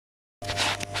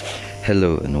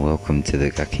Hello and welcome to the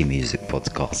Gaki Music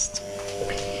Podcast.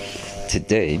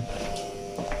 Today,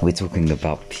 we're talking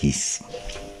about peace.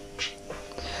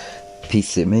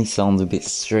 Peace, it may sound a bit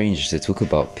strange to talk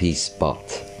about peace,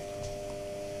 but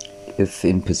if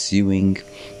in pursuing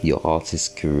your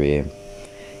artist career,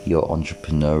 your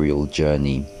entrepreneurial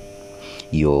journey,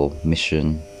 your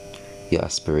mission, your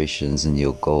aspirations and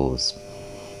your goals,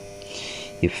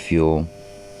 if you're,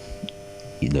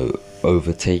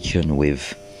 overtaken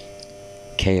with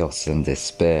chaos and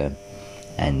despair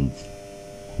and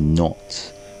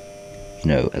not,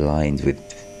 aligned with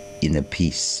inner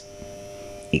peace,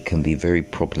 it can be very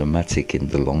problematic in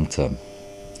the long term.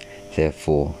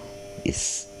 Therefore,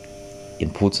 it's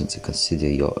important to consider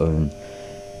your own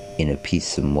inner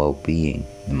peace and well-being,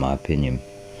 in my opinion,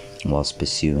 whilst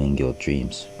pursuing your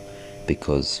dreams,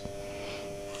 because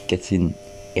getting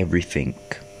everything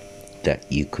that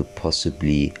you could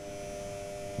possibly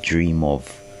dream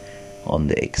of on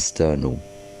the external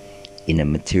in a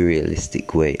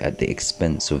materialistic way at the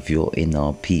expense of your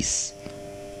inner peace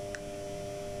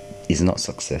is not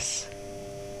success,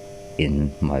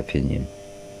 in my opinion.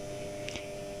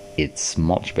 It's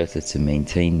much better to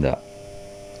maintain that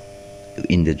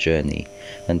in the journey.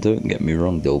 And don't get me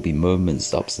wrong, there will be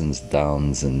moments, ups and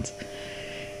downs and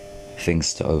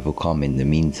things to overcome in the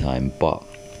meantime, but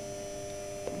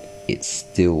it's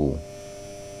still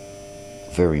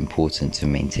very important to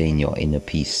maintain your inner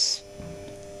peace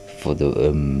for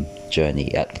the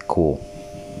journey at the core,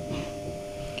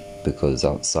 because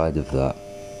outside of that,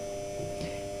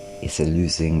 it's a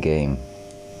losing game.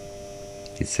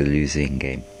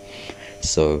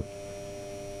 So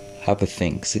have a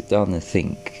think, sit down and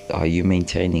think, are you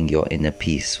maintaining your inner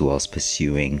peace whilst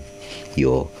pursuing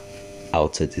your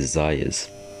outer desires?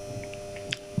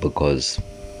 Because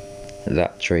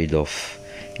that trade-off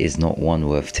is not one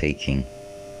worth taking,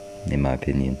 in my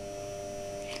opinion.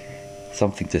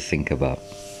 Something to think about.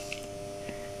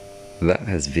 That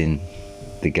has been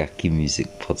the Gaki Music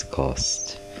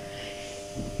Podcast.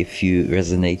 If you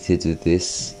resonated with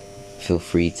this, feel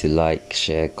free to like,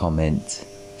 share, comment,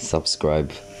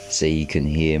 subscribe, so you can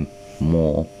hear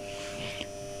more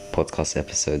podcast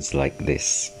episodes like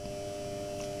this.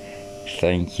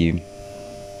 Thank you,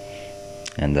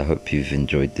 and I hope you've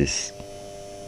enjoyed this.